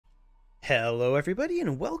Hello everybody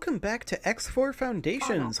and welcome back to X4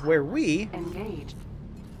 Foundations, where we Engaged.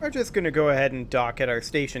 are just going to go ahead and dock at our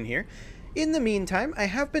station here. In the meantime, I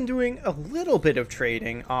have been doing a little bit of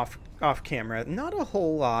trading off camera, not a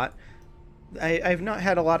whole lot. I've not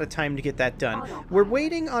had a lot of time to get that done. We're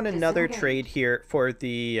waiting on another trade here for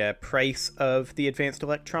the price of the advanced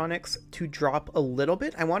electronics to drop a little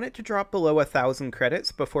bit. I want it to drop below 1,000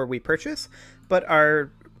 credits before we purchase, but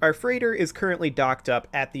our freighter is currently docked up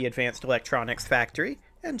at the advanced electronics factory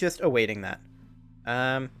and just awaiting that.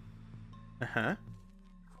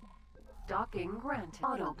 Docking granted.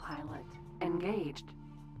 Autopilot engaged.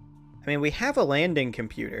 I mean, we have a landing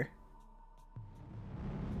computer.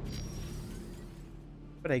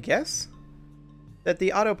 But I guess that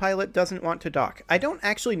the autopilot doesn't want to dock. I don't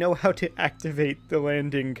actually know how to activate the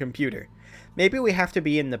landing computer. Maybe we have to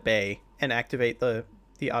be in the bay and activate the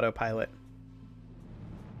autopilot.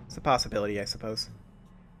 It's a possibility, I suppose.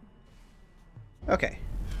 Okay.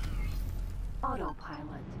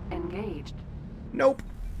 Autopilot engaged. Nope.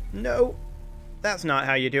 No. That's not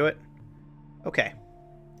how you do it. Okay.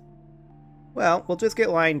 Well, we'll just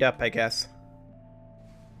get lined up, I guess.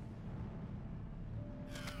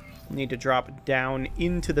 Need to drop down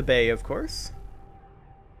into the bay, of course.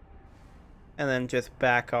 And then just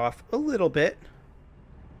back off a little bit.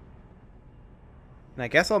 And I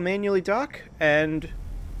guess I'll manually dock, and...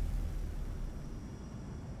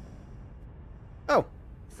 Oh!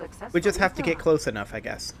 We just have to get close enough, I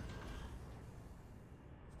guess.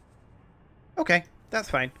 Okay, that's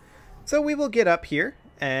fine. So we will get up here,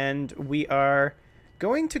 and we are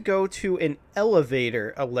going to go to an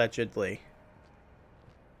elevator, allegedly.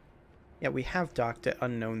 Yeah, we have docked at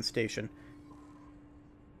Unknown Station.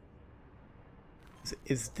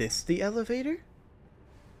 Is this the elevator?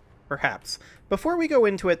 Perhaps. Before we go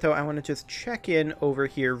into it, though, I want to just check in over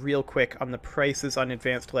here real quick on the prices on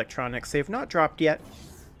advanced electronics. They have not dropped yet.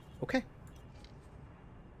 Okay.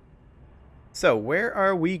 So, where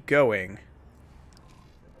are we going?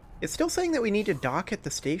 It's still saying that we need to dock at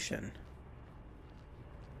the station.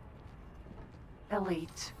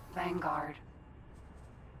 Elite Vanguard.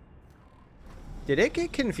 Did it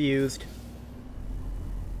get confused?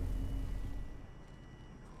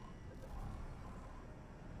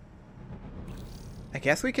 I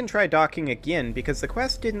guess we can try docking again, because the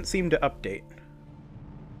quest didn't seem to update.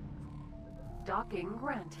 Docking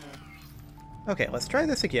granted. Okay, let's try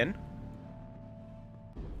this again.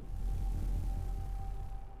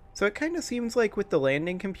 So it kind of seems like with the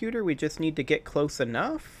landing computer, we just need to get close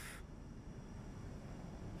enough.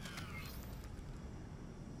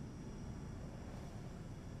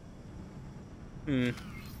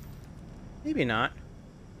 Maybe not.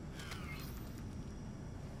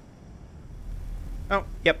 Oh,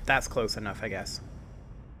 yep, that's close enough, I guess.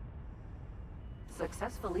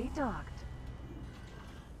 Successfully docked.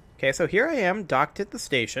 Okay, so here I am, docked at the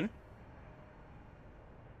station.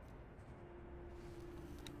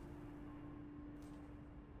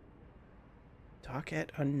 Dock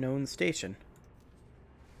at Unknown Station.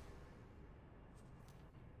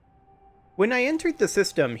 When I entered the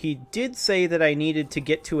system, he did say that I needed to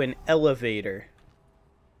get to an elevator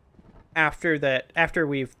after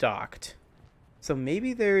we've docked. So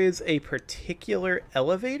maybe there is a particular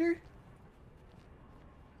elevator?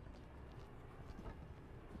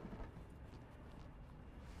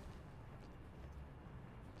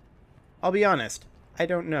 I'll be honest, I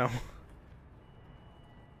don't know.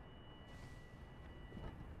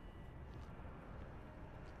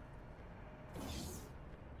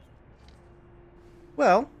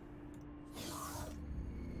 Well,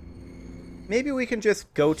 maybe we can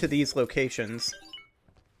just go to these locations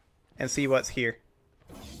and see what's here.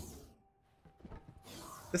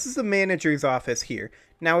 This is the manager's office here.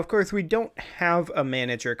 Now, of course, we don't have a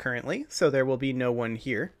manager currently, so there will be no one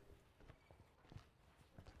here.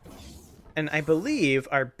 And I believe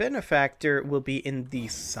our benefactor will be in the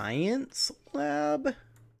science lab?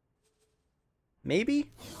 Maybe?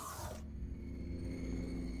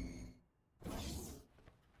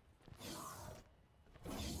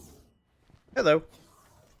 Hello.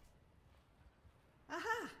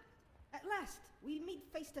 Aha! At last, we meet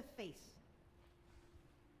face to face.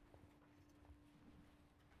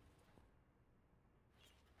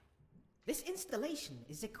 This installation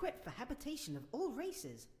is equipped for habitation of all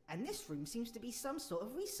races, and this room seems to be some sort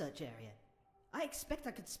of research area. I expect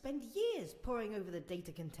I could spend years poring over the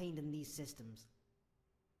data contained in these systems.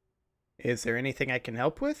 Is there anything I can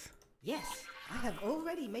help with? Yes, I have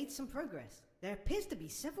already made some progress. There appears to be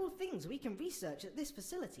several things we can research at this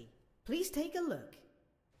facility. Please take a look.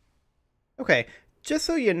 Okay, just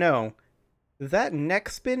so you know, that neck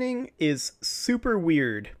spinning is super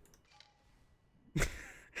weird.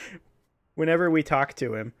 whenever we talk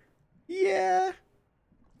to him. Yeah,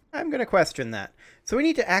 I'm going to question that. So we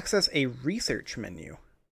need to access a research menu.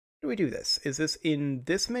 How do we do this? Is this in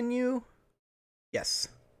this menu? Yes.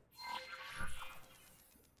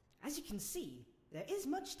 As you can see, there is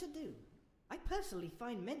much to do. I personally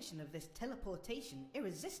find mention of this teleportation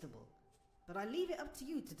irresistible, but I leave it up to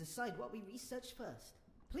you to decide what we research first.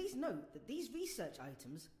 Please note that these research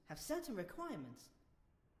items have certain requirements.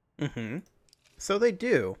 Mm-hmm. So they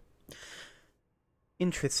do.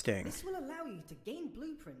 Interesting. This will allow you to gain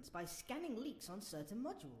blueprints by scanning leaks on certain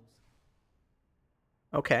modules.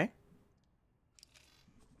 Okay.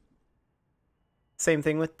 Same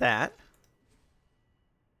thing with that.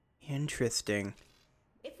 Interesting.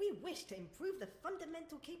 If we wish to improve the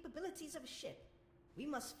fundamental capabilities of a ship, we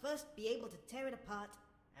must first be able to tear it apart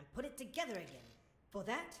and put it together again. For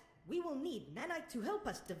that, we will need nanite to help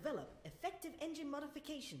us develop effective engine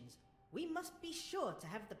modifications. We must be sure to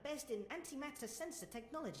have the best in antimatter sensor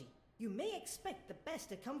technology. You may expect the best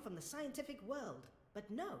to come from the scientific world,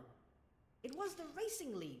 but no. It was the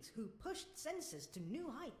racing leagues who pushed sensors to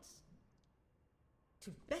new heights.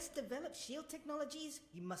 To best develop shield technologies,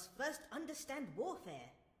 you must first understand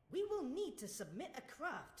warfare. We will need to submit a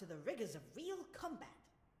craft to the rigors of real combat.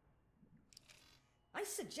 I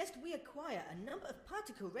suggest we acquire a number of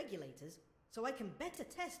particle regulators so I can better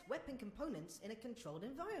test weapon components in a controlled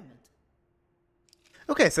environment.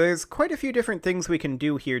 Okay, so there's quite a few different things we can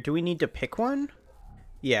do here. Do we need to pick one?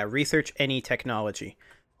 Yeah, research any technology.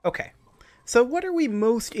 Okay, so what are we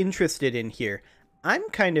most interested in here? I'm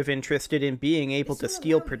kind of interested in being able to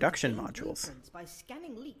steal production modules. By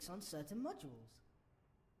scanning leaks on certain modules.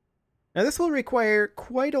 Now this will require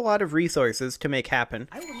quite a lot of resources to make happen.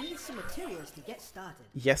 I will need some materials to get started.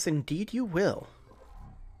 Yes, indeed you will.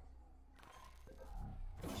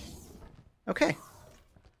 Okay.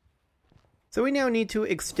 So we now need to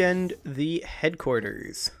extend the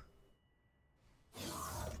headquarters.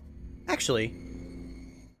 Actually,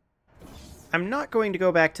 I'm not going to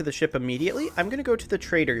go back to the ship immediately. I'm going to go to the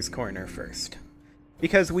trader's corner first.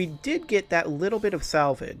 Because we did get that little bit of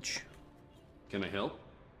salvage. Can I help?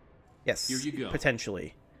 Yes, Here you go.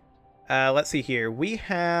 potentially. Let's see here. We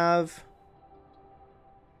have...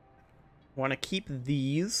 Want to keep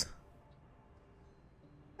these.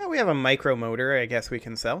 Oh, we have a micro motor I guess we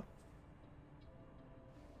can sell.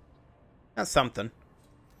 That's something.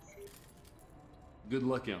 Good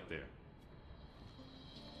luck out there.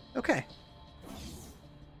 Okay.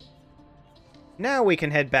 Now we can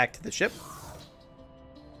head back to the ship.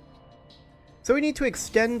 So we need to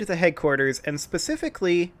extend the headquarters, and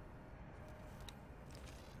specifically...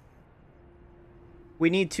 we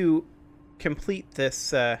need to complete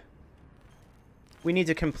this, we need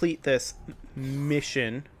to complete this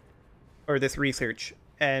mission, or this research,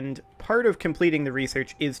 and part of completing the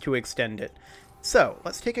research is to extend it. So,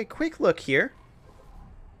 let's take a quick look here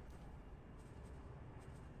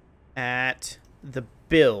at the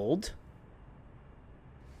build.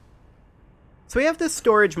 So we have this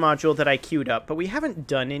storage module that I queued up, but we haven't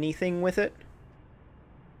done anything with it.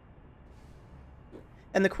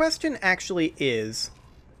 And the question actually is,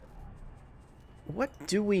 what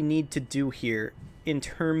do we need to do here in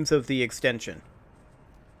terms of the extension?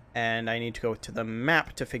 And I need to go to the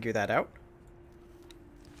map to figure that out.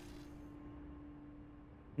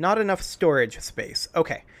 Not enough storage space.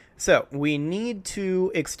 Okay, so we need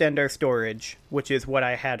to extend our storage, which is what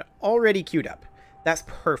I had already queued up. That's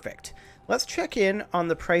perfect. Let's check in on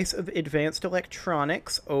the price of advanced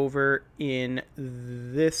electronics over in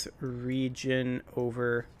this region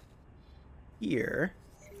over here.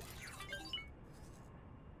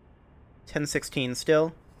 1016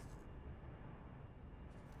 still.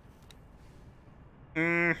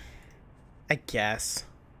 I guess.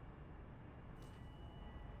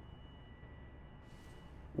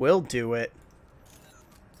 We'll do it.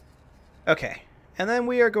 Okay, and then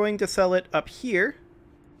we are going to sell it up here.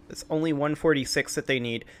 It's only 146 that they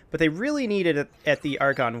need, but they really need it at the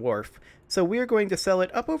Argonne Wharf. So we're going to sell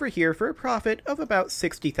it up over here for a profit of about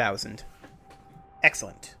 60,000.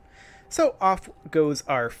 Excellent. So off goes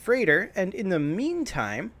our freighter, and in the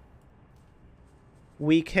meantime,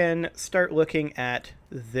 we can start looking at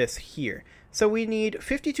this here. So we need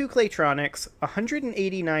 52 Claytronics,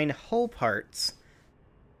 189 hull parts,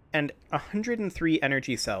 and 103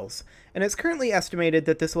 energy cells, and it's currently estimated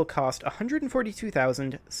that this will cost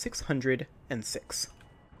 142,606.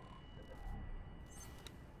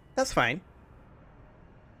 That's fine.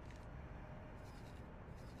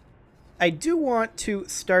 I do want to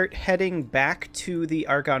start heading back to the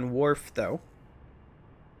Argonne Wharf, though.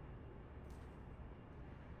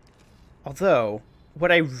 Although,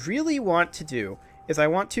 what I really want to do is I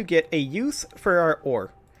want to get a use for our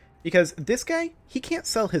ore. Because this guy, he can't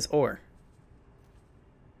sell his ore.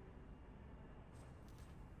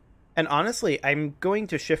 And honestly, I'm going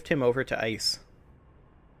to shift him over to ice.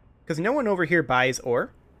 Because no one over here buys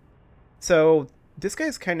ore. So this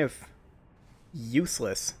guy's kind of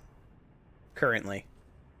useless currently.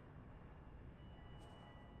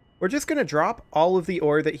 We're just going to drop all of the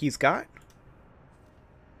ore that he's got.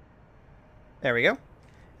 There we go.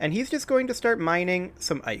 And he's just going to start mining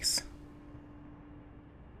some ice.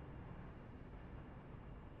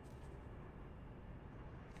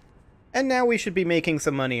 And now we should be making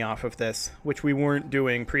some money off of this, which we weren't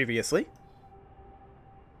doing previously.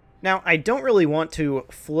 Now, I don't really want to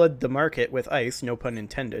flood the market with ice, no pun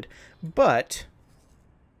intended, but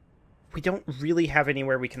we don't really have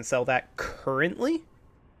anywhere we can sell that currently.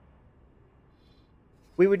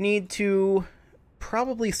 We would need to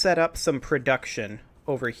probably set up some production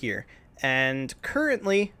over here. And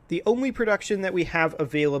currently, the only production that we have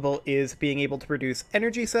available is being able to produce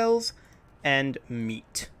energy cells and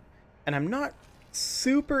meat. And I'm not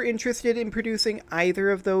super interested in producing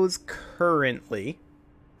either of those currently.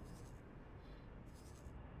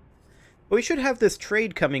 But we should have this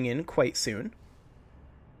trade coming in quite soon,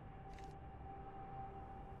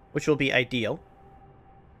 which will be ideal.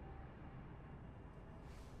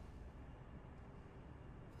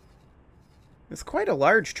 It's quite a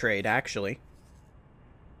large trade, actually.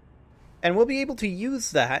 And we'll be able to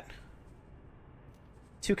use that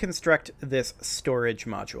to construct this storage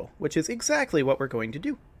module, which is exactly what we're going to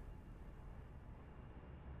do.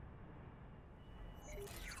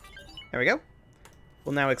 There we go.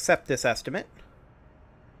 We'll now accept this estimate.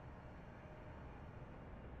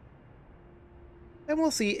 And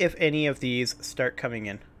we'll see if any of these start coming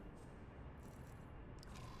in.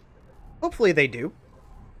 Hopefully they do.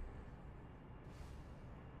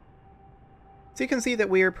 So you can see that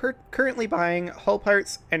we are currently buying hull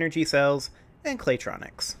parts, energy cells, and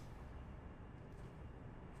Claytronics.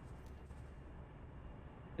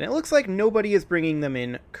 And it looks like nobody is bringing them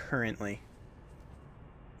in currently.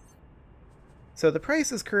 So the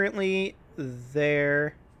price is currently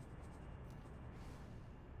there.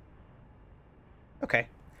 Okay.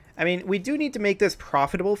 I mean, we do need to make this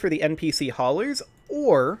profitable for the NPC haulers,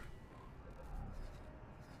 or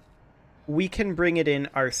we can bring it in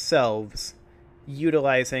ourselves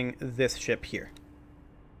utilizing this ship here.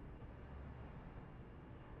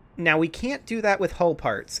 Now, we can't do that with hull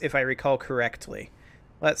parts, if I recall correctly.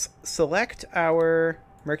 Let's select our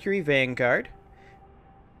Mercury Vanguard,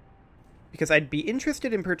 because I'd be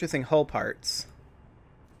interested in purchasing hull parts.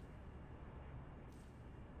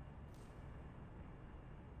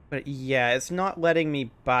 But yeah, it's not letting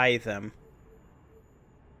me buy them,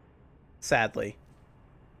 sadly.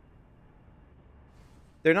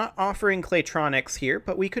 They're not offering Claytronics here,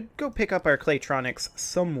 but we could go pick up our Claytronics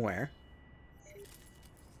somewhere.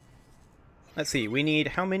 Let's see, we need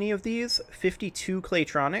how many of these? 52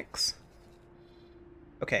 Claytronics.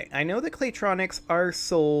 Okay, I know that Claytronics are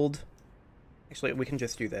sold... Actually, we can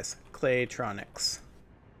just do this. Claytronics.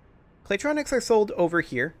 Claytronics are sold over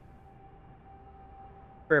here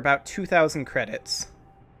for about 2,000 credits.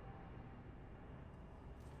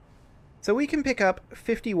 So we can pick up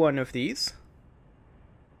 51 of these,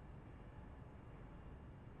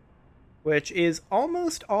 which is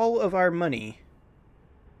almost all of our money.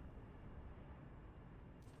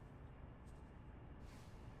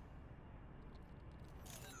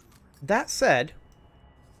 That said,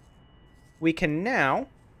 we can now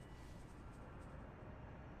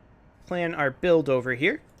plan our build over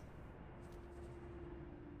here.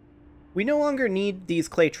 We no longer need these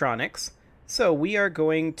Claytronics, so we are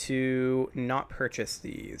going to not purchase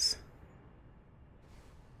these.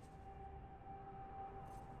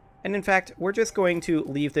 And in fact, we're just going to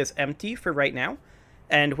leave this empty for right now,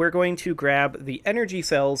 and we're going to grab the energy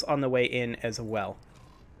cells on the way in as well.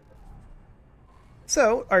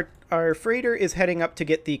 So, our freighter is heading up to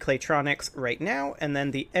get the Claytronics right now, and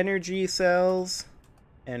then the energy cells...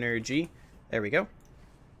 Energy. There we go.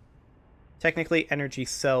 Technically, energy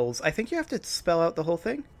cells. I think you have to spell out the whole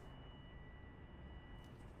thing.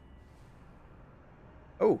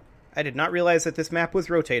 Oh, I did not realize that this map was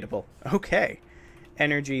rotatable. Okay.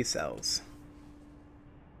 Energy cells.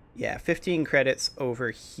 Yeah, 15 credits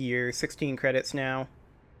over here. 16 credits now.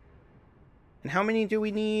 And how many do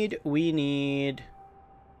we need? We need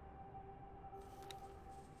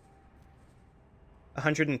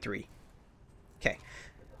 103. Okay.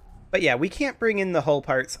 But yeah, we can't bring in the hull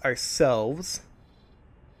parts ourselves.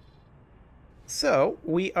 So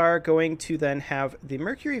we are going to then have the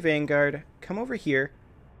Mercury Vanguard come over here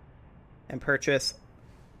and purchase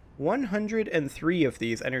 103 of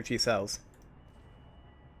these energy cells.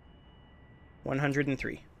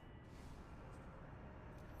 103.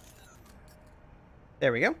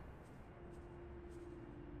 There we go.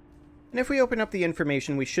 And if we open up the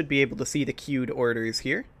information, we should be able to see the queued orders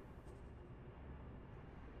here.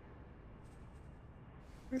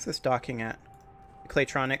 Where's this docking at? The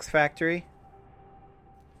Claytronics factory.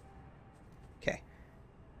 Okay.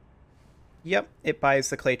 Yep, it buys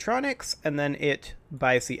the Claytronics, and then it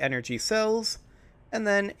buys the energy cells, and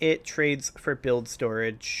then it trades for build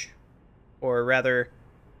storage. Or rather,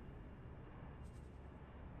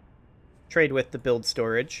 trade with the build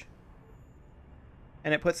storage.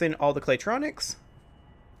 And it puts in all the Claytronics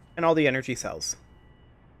and all the energy cells.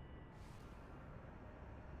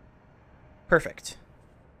 Perfect.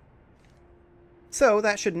 So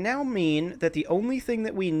that should now mean that the only thing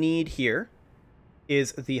that we need here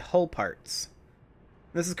is the hull parts.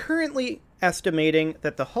 This is currently estimating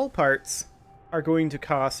that the hull parts are going to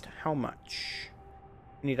cost how much?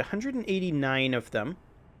 We need 189 of them.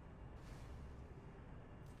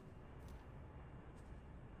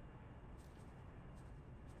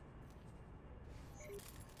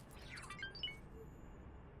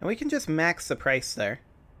 And we can just max the price there.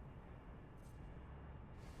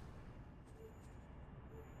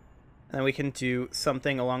 And then we can do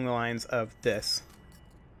something along the lines of this.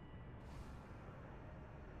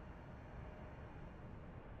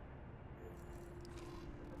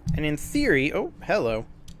 And in theory... Oh, hello.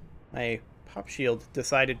 My pop shield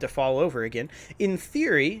decided to fall over again. In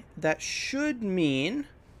theory, that should mean...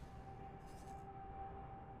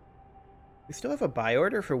 We still have a buy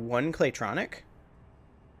order for one Claytronic?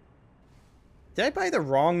 Did I buy the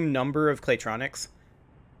wrong number of Claytronics?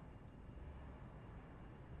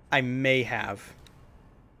 I may have.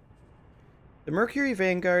 The Mercury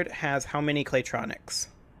Vanguard has how many Claytronics?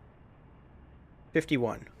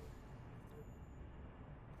 51.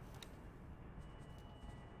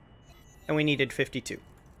 And we needed 52.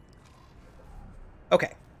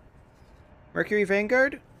 Okay. Mercury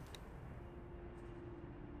Vanguard.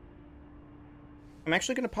 I'm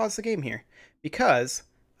actually going to pause the game here, because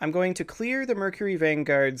I'm going to clear the Mercury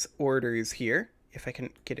Vanguard's orders here, if I can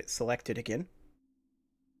get it selected again.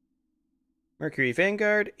 Mercury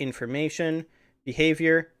Vanguard, information,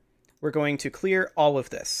 behavior. We're going to clear all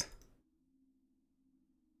of this.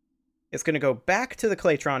 It's going to go back to the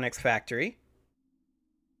Claytronics factory,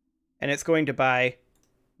 and it's going to buy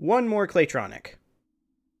one more Claytronic.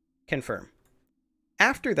 Confirm.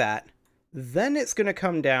 After that, then it's going to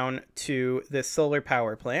come down to this solar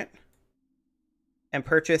power plant and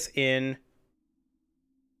purchase in...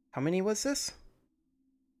 How many was this?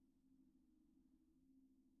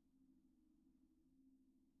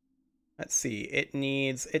 Let's see. It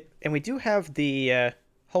needs... And we do have the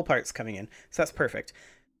hull parts coming in, so that's perfect.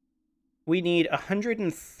 We need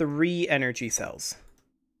 103 energy cells.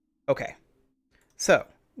 Okay. So,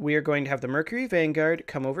 we are going to have the Mercury Vanguard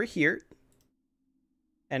come over here.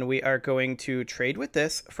 And we are going to trade with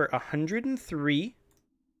this for 103...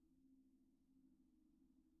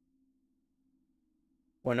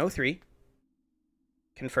 103.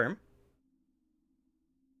 Confirm.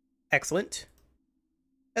 Excellent.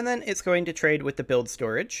 And then it's going to trade with the build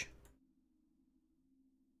storage.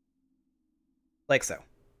 Like so.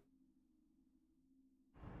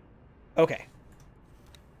 Okay.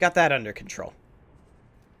 Got that under control.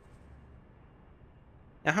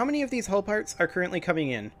 Now, how many of these hull parts are currently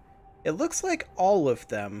coming in? It looks like all of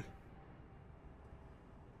them.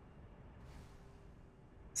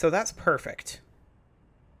 So that's perfect.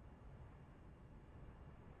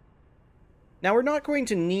 Now, we're not going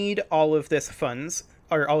to need all of this funds,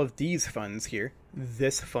 or all of these funds here.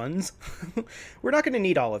 This funds. We're not going to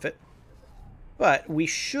need all of it. But we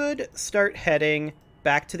should start heading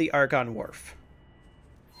back to the Argonne Wharf.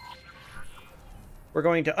 We're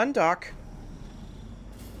going to undock.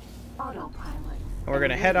 Autopilot. And we're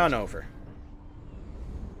going to head on over.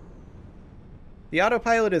 The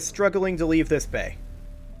autopilot is struggling to leave this bay.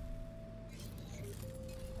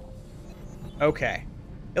 Okay.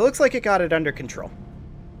 It looks like it got it under control.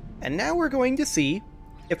 And now we're going to see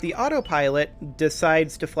if the autopilot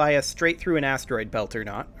decides to fly us straight through an asteroid belt or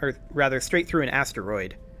not. Or rather, straight through an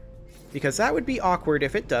asteroid. Because that would be awkward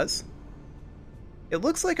if it does. It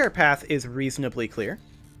looks like our path is reasonably clear.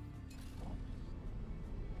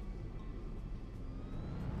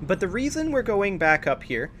 But the reason we're going back up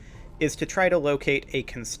here is to try to locate a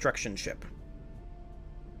construction ship.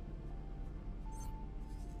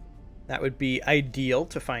 That would be ideal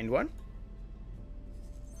to find one.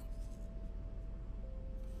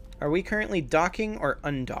 Are we currently docking or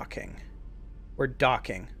undocking? We're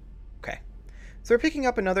docking. Okay. So we're picking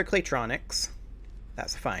up another Claytronics.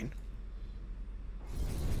 That's fine.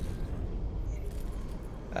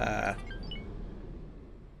 I'm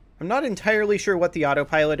not entirely sure what the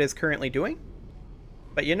autopilot is currently doing,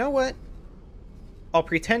 but you know what? I'll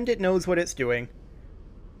pretend it knows what it's doing.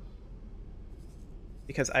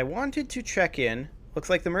 Because I wanted to check in. Looks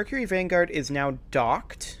like the Mercury Vanguard is now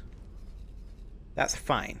docked. That's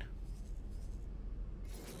fine.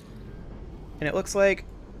 And it looks like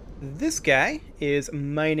this guy is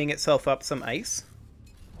mining itself up some ice,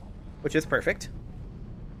 which is perfect.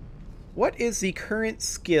 What is the current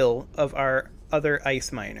skill of our other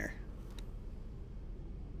ice miner?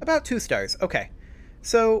 About 2 stars. Okay.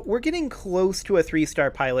 So we're getting close to a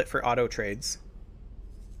 3-star pilot for auto trades.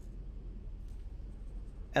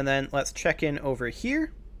 And then let's check in over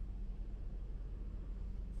here.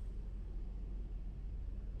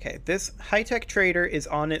 Okay, this high-tech trader is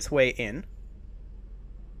on its way in.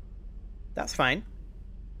 That's fine.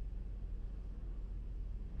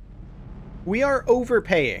 We are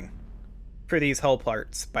overpaying for these hull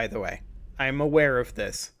parts, by the way. I'm aware of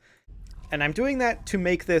this. And I'm doing that to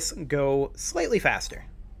make this go slightly faster.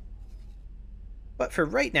 But for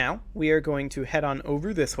right now, we are going to head on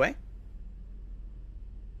over this way.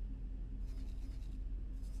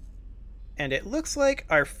 And it looks like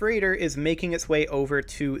our freighter is making its way over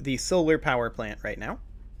to the solar power plant right now,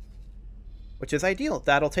 which is ideal.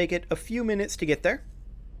 That'll take it a few minutes to get there.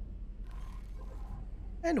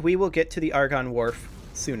 And we will get to the Argon Wharf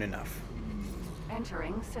soon enough.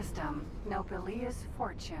 Entering system. Nopalius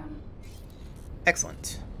Fortune.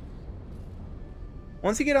 Excellent.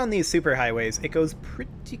 Once you get on these superhighways, it goes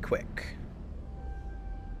pretty quick.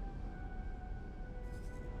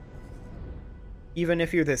 Even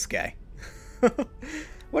if you're this guy.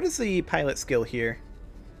 What is the pilot skill here?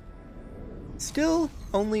 Still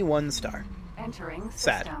only 1 star. Entering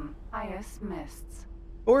Sad. system. Ice mists.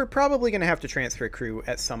 But we're probably going to have to transfer crew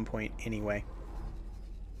at some point anyway.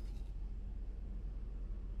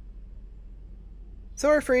 So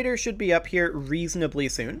our freighter should be up here reasonably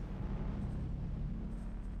soon.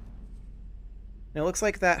 Now it looks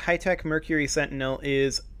like that high-tech Mercury Sentinel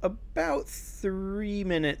is about 3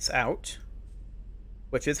 minutes out,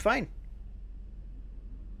 which is fine.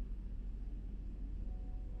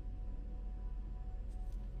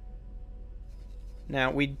 Now,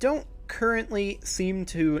 we don't currently seem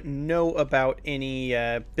to know about any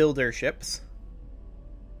builder ships.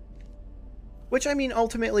 Which, I mean,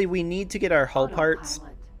 ultimately we need to get our hull parts.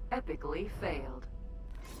 Autopilot. Epically failed.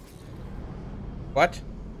 What?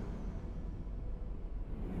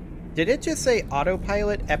 Did it just say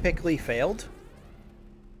autopilot epically failed?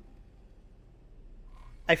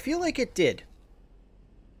 I feel like it did.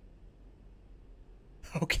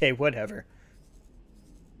 Okay, whatever.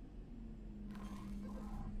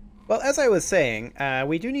 Well, as I was saying,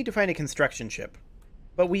 we do need to find a construction ship.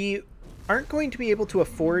 But we aren't going to be able to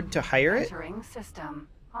afford to hire it Entering system.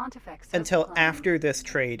 Pontifex until Plan. after this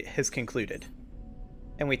trade has concluded.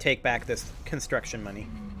 And we take back this construction money.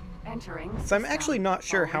 Entering So I'm system. actually not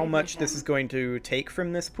sure how much this is Revision. going to take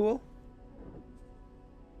from this pool.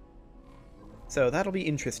 So that'll be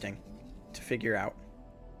interesting to figure out.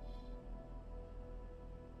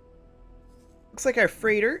 Looks like our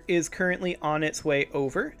freighter is currently on its way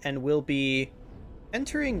over and will be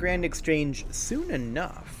entering Grand Exchange soon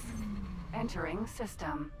enough. Entering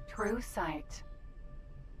system. True sight.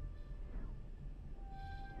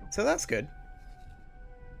 So that's good.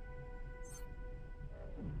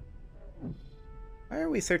 Why are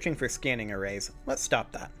we searching for scanning arrays? Let's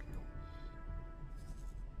stop that.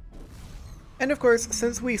 And of course,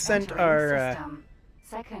 since we sent Entering our system.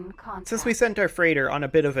 Second contact. since we sent our freighter on a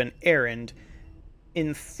bit of an errand,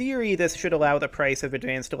 in theory this should allow the price of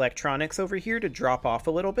advanced electronics over here to drop off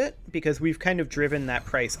a little bit, because we've kind of driven that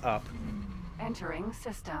price up Entering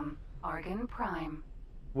system. Argon Prime.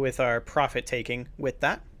 with our profit taking with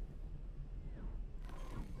that.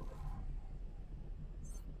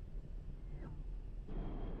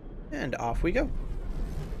 And off we go.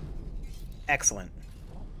 Excellent.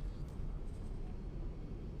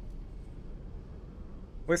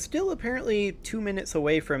 We're still apparently 2 minutes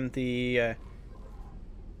away from the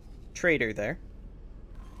trader there.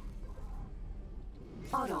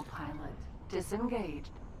 Autopilot. Disengaged.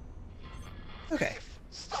 Okay.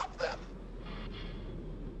 Stop them!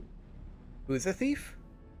 Who's the thief?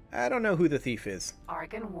 I don't know who the thief is.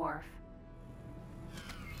 Argon Wharf.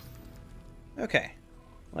 Okay.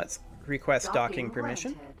 Let's request docking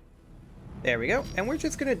permission. granted. There we go. And we're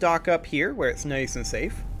just going to dock up here where it's nice and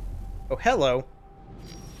safe. Oh, hello.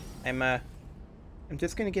 I'm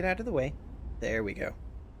just going to get out of the way. There we go.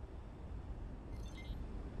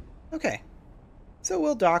 Okay. So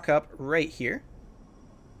we'll dock up right here.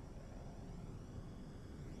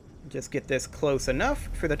 Just get this close enough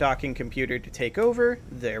for the docking computer to take over.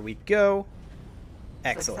 There we go.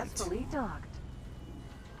 Excellent. Successfully docked.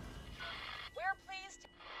 We're pleased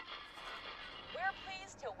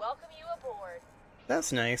to welcome you aboard.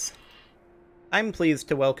 That's nice. I'm pleased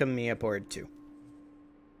to welcome me aboard too.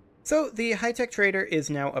 So the high-tech trader is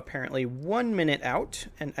now apparently 1 minute out,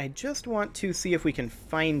 and I just want to see if we can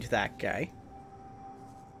find that guy.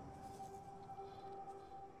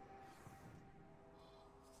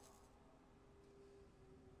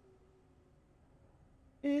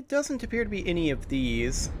 It doesn't appear to be any of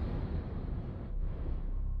these.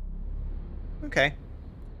 Okay.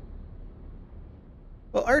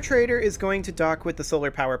 Well, our trader is going to dock with the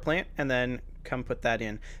solar power plant and then come put that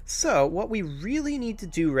in. So what we really need to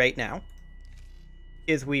do right now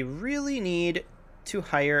is we really need to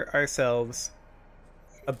hire ourselves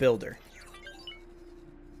a builder.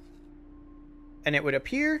 And it would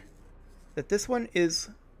appear that this one is,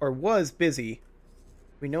 or was, busy.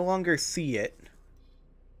 We no longer see it.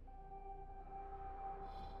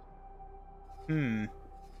 I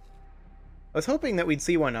was hoping that we'd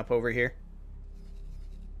see one up over here.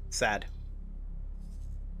 Sad.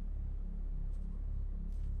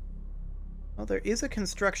 Well, there is a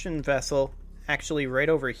construction vessel actually right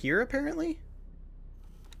over here, apparently.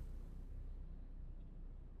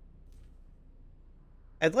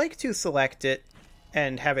 I'd like to select it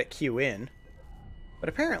and have it queue in, but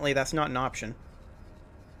apparently that's not an option.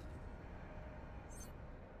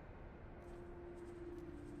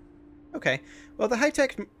 Okay, well the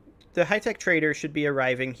high-tech trader should be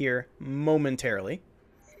arriving here momentarily.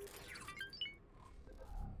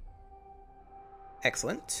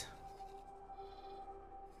 Excellent.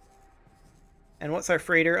 And what's our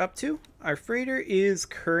freighter up to? Our freighter is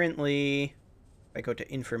currently, if I go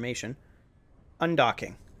to information,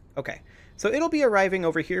 undocking. Okay, so it'll be arriving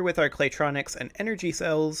over here with our Claytronics and energy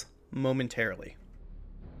cells momentarily.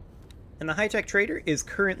 And the high-tech trader is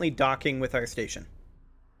currently docking with our station.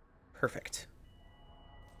 Perfect.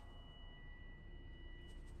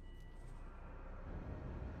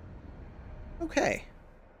 Okay.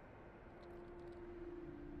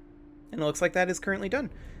 And it looks like that is currently done.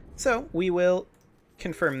 So we will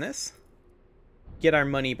confirm this, get our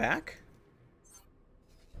money back,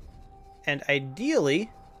 and ideally,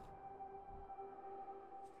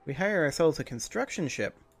 we hire ourselves a construction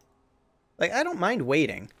ship. Like, I don't mind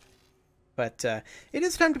waiting. But it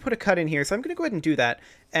is time to put a cut in here, so I'm going to go ahead and do that.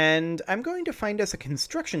 And I'm going to find us a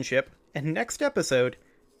construction ship, and next episode,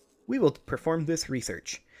 we will perform this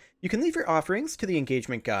research. You can leave your offerings to the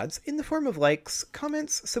engagement gods in the form of likes,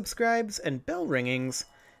 comments, subscribes, and bell ringings,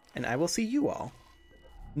 and I will see you all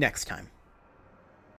next time.